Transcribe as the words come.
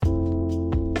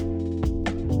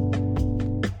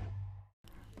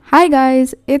Hi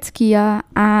guys, it's Kia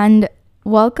and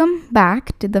welcome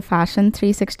back to the Fashion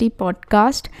 360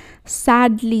 podcast.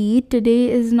 Sadly,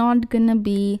 today is not gonna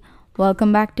be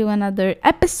welcome back to another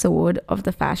episode of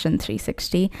the Fashion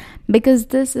 360 because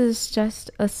this is just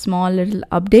a small little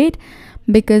update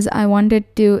because I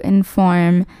wanted to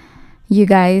inform you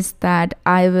guys that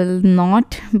I will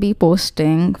not be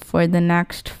posting for the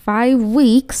next 5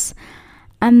 weeks,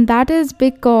 and that is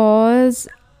because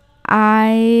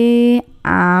I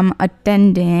am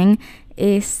attending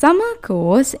a summer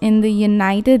course in the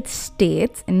United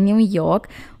States in New York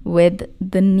with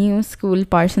the new school,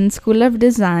 Parsons School of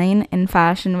Design in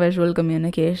Fashion Visual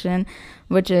Communication,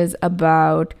 which is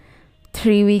about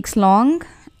 3 weeks long,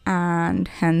 and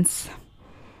hence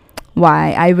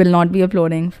why I will not be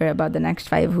uploading for about the next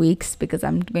 5 weeks because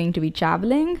I'm going to be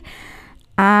traveling.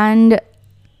 And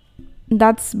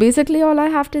that's basically all I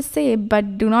have to say.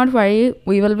 But do not worry,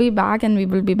 we will be back and we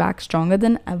will be back stronger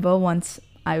than ever once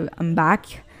I am back.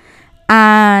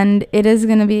 And it is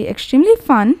going to be extremely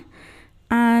fun.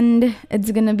 And it's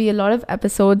going to be a lot of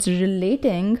episodes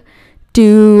relating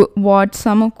to what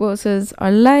summer courses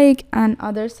are like and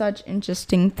other such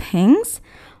interesting things.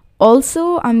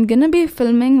 Also, I'm going to be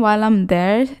filming while I'm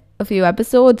there a few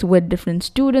episodes with different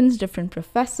students, different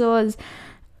professors,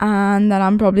 and then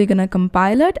I'm probably gonna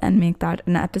compile it and make that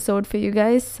an episode for you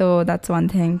guys. So that's one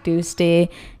thing to stay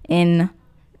in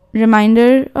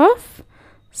reminder of.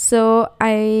 So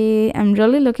I am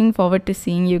really looking forward to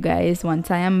seeing you guys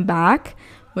once I am back,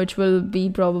 which will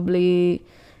be probably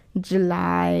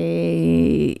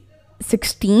July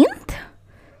 16th.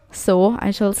 So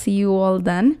I shall see you all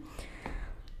then.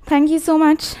 Thank you so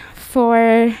much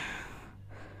for,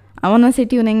 I want to say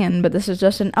tuning in, but this is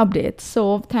just an update.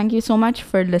 So thank you so much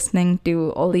for listening to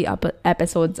all the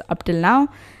episodes up till now.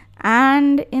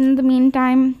 And in the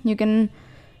meantime, you can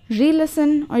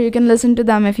re-listen or you can listen to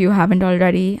them if you haven't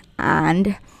already.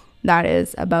 And that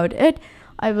is about it.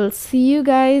 I will see you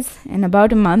guys in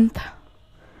about a month.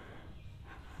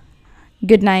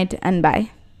 Good night and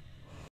bye.